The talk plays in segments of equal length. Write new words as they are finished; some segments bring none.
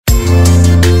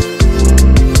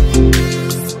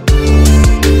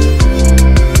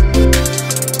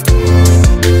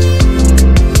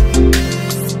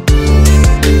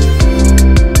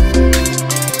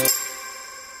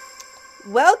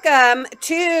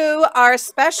to our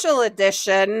special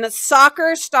edition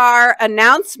Soccer Star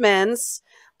announcements.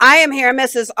 I am here,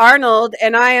 Mrs. Arnold,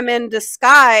 and I am in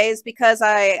disguise because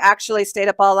I actually stayed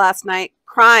up all last night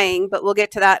crying, but we'll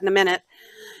get to that in a minute.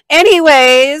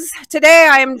 Anyways, today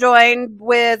I am joined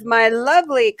with my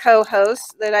lovely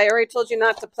co-host that I already told you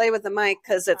not to play with the mic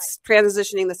because it's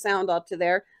transitioning the sound out to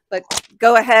there. But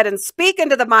go ahead and speak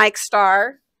into the mic,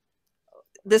 Star.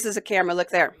 This is a camera. Look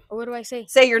there. What do I say?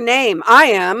 Say your name. I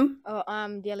am. Oh,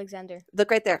 I'm the Alexander. Look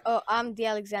right there. Oh, I'm the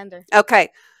Alexander. Okay.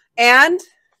 And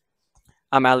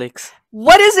I'm Alex.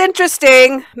 what is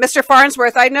interesting, Mr.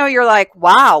 Farnsworth, I know you're like,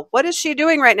 wow, what is she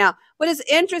doing right now? What is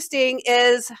interesting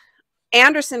is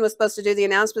Anderson was supposed to do the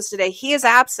announcements today. He is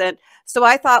absent. So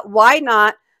I thought, why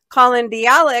not call in the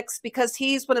Alex, because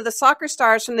he's one of the soccer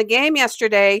stars from the game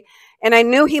yesterday. And I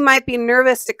knew he might be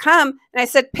nervous to come. And I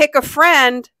said, pick a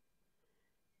friend.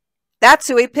 That's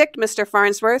who he picked, Mr.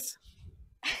 Farnsworth.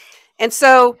 And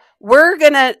so we're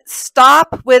going to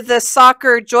stop with the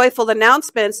soccer joyful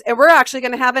announcements, and we're actually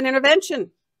going to have an intervention.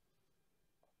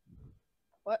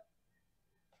 What?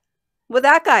 With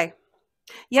that guy.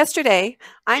 Yesterday,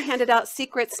 I handed out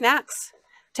secret snacks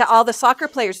to all the soccer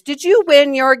players. Did you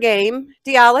win your game,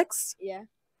 Alex? Yeah.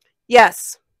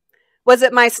 Yes. Was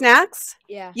it my snacks?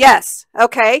 Yeah. Yes.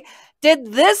 Okay.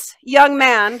 Did this young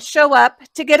man show up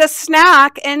to get a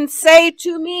snack and say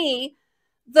to me,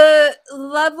 the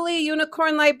lovely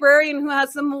unicorn librarian who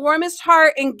has the warmest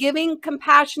heart and giving,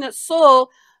 compassionate soul,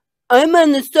 I'm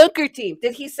on the soccer team?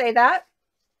 Did he say that?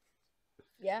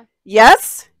 Yeah.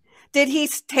 Yes. Did he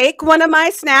take one of my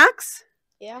snacks?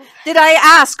 Yeah. Did I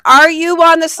ask, are you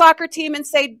on the soccer team, and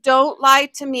say, don't lie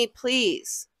to me,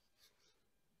 please?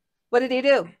 What did he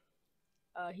do?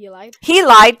 He lied. He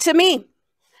lied to me.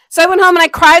 So I went home and I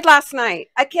cried last night.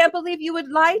 I can't believe you would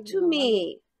lie to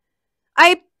me.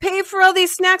 I paid for all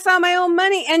these snacks out of my own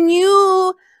money, and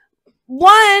you,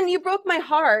 one, you broke my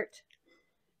heart.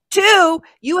 Two,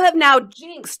 you have now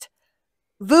jinxed,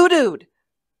 voodooed,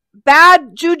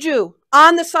 bad juju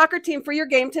on the soccer team for your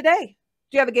game today.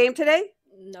 Do you have a game today?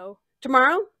 No.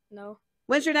 Tomorrow? No.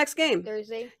 When's your next game?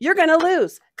 Thursday. You're going to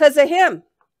lose because of him.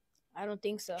 I don't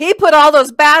think so. He put all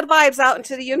those bad vibes out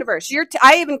into the universe.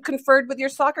 I even conferred with your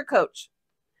soccer coach.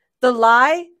 The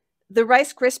lie, the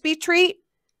Rice Krispie treat,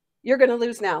 you're going to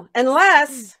lose now.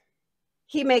 Unless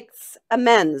he makes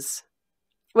amends.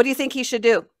 What do you think he should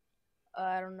do?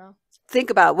 I don't know. Think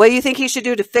about it. What do you think he should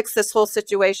do to fix this whole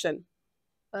situation?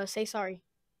 Say sorry.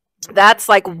 That's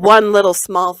like one little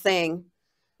small thing.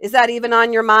 Is that even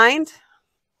on your mind?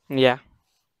 Yeah.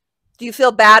 Do you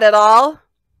feel bad at all?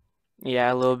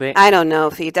 Yeah, a little bit. I don't know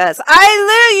if he does.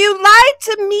 You lied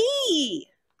to me.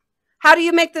 How do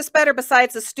you make this better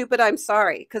besides the stupid I'm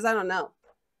sorry? Because I don't know.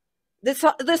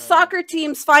 The soccer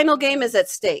team's final game is at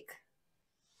stake.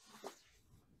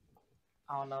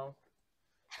 I don't know.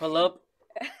 Pull up.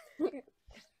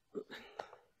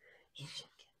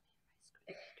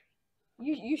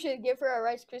 You should give her a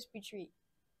Rice Krispie treat.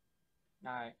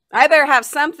 All right. I better have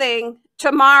something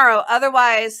tomorrow.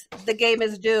 Otherwise, the game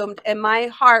is doomed and my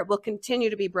heart will continue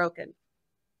to be broken.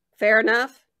 Fair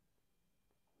enough?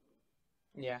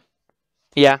 Yeah.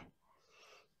 Yeah.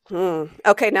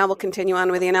 Okay, now we'll continue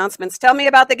on with the announcements. Tell me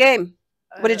about the game.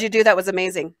 What did you do that was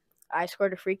amazing? I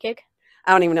scored a free kick.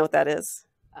 I don't even know what that is.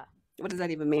 What does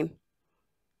that even mean?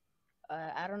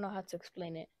 I don't know how to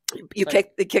explain it. You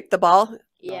kicked the ball?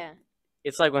 Yeah.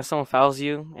 It's like when someone fouls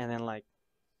you and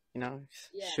then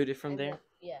shoot it from and there. then-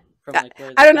 yeah. From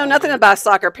where I don't know the nothing foul about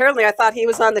soccer. Apparently, I thought he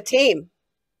was on the team.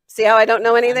 See how I don't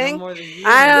know is. I know anything? more than you.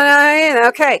 I don't know.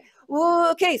 Okay.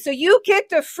 Well, okay, so you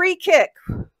kicked a free kick.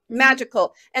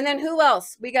 Magical. And then who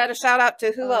else? We got a shout out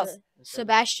to who else?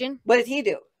 Sebastian. What did he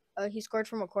do? He scored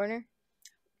from a corner.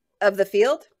 Of the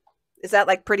field? Is that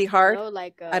like pretty hard? No,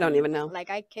 like I don't even know. Like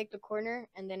I kicked the corner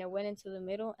and then it went into the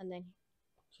middle and then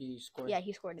He scored. yeah,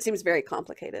 he scored It it. seems very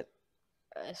complicated.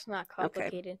 It's not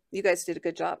complicated. You guys did a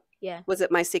good job. Yeah. Was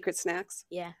it my secret snacks?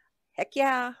 Yeah. Heck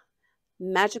yeah.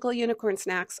 Magical unicorn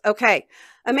snacks. Okay.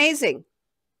 Amazing.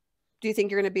 Do you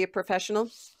think you're going to be a professional?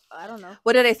 I don't know.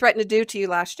 What did I threaten to do to you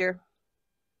last year?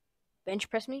 Bench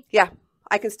press me?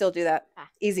 I can still do that. Ah.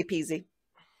 Easy peasy.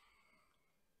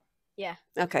 Yeah.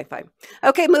 Okay, fine.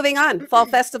 Okay, moving on. Fall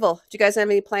Festival. Do you guys have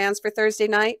any plans for Thursday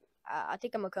night? I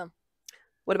think I'm gonna come.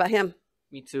 What about him?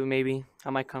 Me too, maybe. I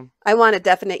might come. I want a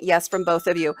definite yes from both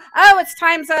of you. Oh, it's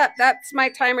time's up. That's my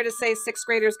timer to say sixth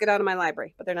graders get out of my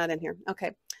library, but they're not in here.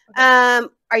 Okay. Are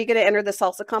you going to enter the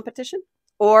salsa competition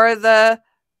or the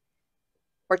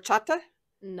horchata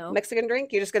No. Mexican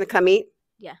drink? You're just going to come eat?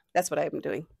 Yeah. That's what I'm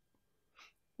doing.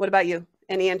 What about you?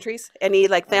 Any entries? Any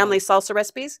like family salsa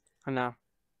recipes? No.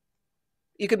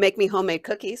 You could make me homemade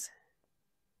cookies.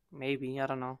 Maybe, I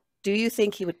don't know. Do you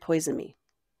think he would poison me?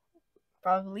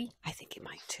 Probably. I think he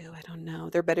might too. I don't know.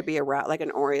 There better be a rat, like an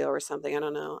Oreo or something. I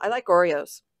don't know. I like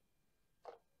Oreos.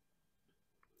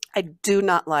 I do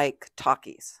not like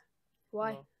Takis.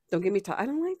 Why? No. Don't give me I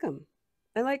don't like them.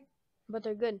 I like But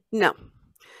they're good. no.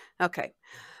 Okay.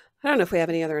 I don't know if we have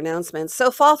any other announcements. So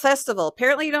Fall Festival.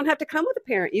 Apparently you don't have to come with a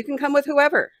parent. You can come with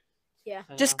whoever. Yeah.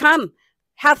 Just come.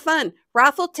 Have fun.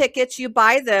 Raffle tickets, you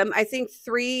buy them. I think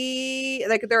 3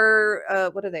 like they're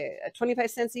what are they?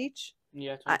 25 cents each?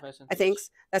 Yeah, 25 cents. I think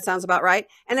that sounds about right.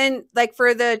 And then like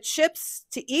for the chips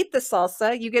to eat the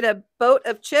salsa, you get a boat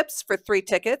of chips for 3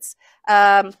 tickets.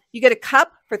 You get a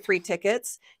cup for 3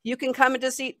 tickets. You can come and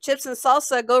just eat chips and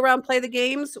salsa, go around, play the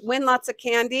games, win lots of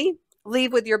candy,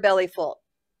 leave with your belly full.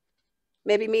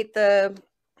 Maybe meet the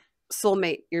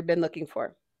soulmate you've been looking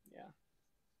for. Yeah.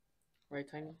 Right,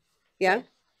 Tiny? Yeah,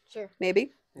 Sure.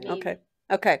 maybe? Yeah. Okay.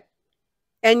 Okay.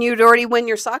 And you'd already win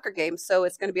your soccer game, so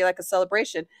it's going to be like a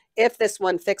celebration if this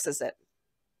one fixes it.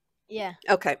 Yeah.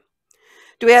 Okay.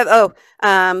 Do we have, no,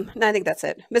 I think that's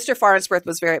it. Mr. Farnsworth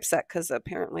was very upset because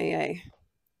apparently I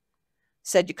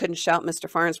said you couldn't shout Mr.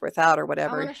 Farnsworth out or I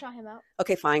whatever. want to shout him out.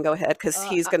 Okay, fine, go ahead, because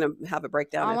he's going to have a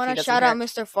breakdown. I if want he to doesn't shout out hear.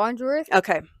 Mr. Farnsworth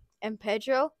Okay, and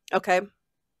Pedro okay.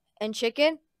 and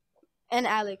Chicken and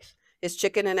Alex. Is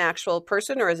Chicken an actual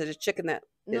person or is it a chicken that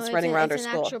is running around our it's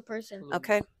an school? actual person.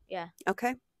 Okay, Yeah.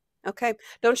 okay, okay.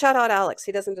 Don't shout out Alex.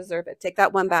 He doesn't deserve it. Take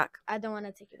that one back. I don't want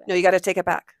to take it back. No, you got to take it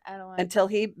back I don't want until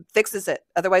he fixes it.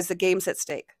 Otherwise, the game's at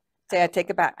stake. Say, I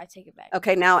take it back. I take it back.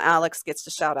 Okay, now Alex gets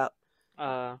to shout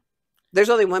out. There's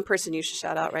only one person you should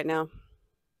shout out right now.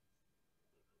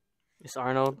 Miss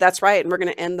Arnold. That's right. And we're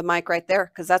going to end the mic right there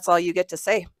because that's all you get to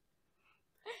say.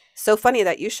 So funny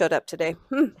that you showed up today.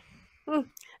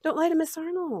 Don't lie to Miss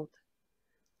Arnold.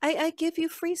 I give you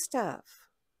free stuff.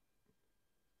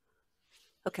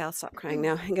 Okay, I'll stop crying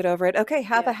now and get over it. Okay,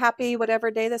 have a happy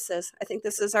whatever day this is. I think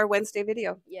this is our Wednesday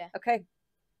video. Yeah. Okay.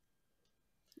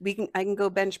 I can go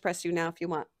bench press you now if you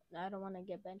want. I don't want to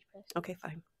get bench pressed. Okay,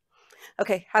 fine.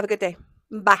 Okay, have a good day.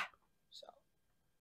 Bye.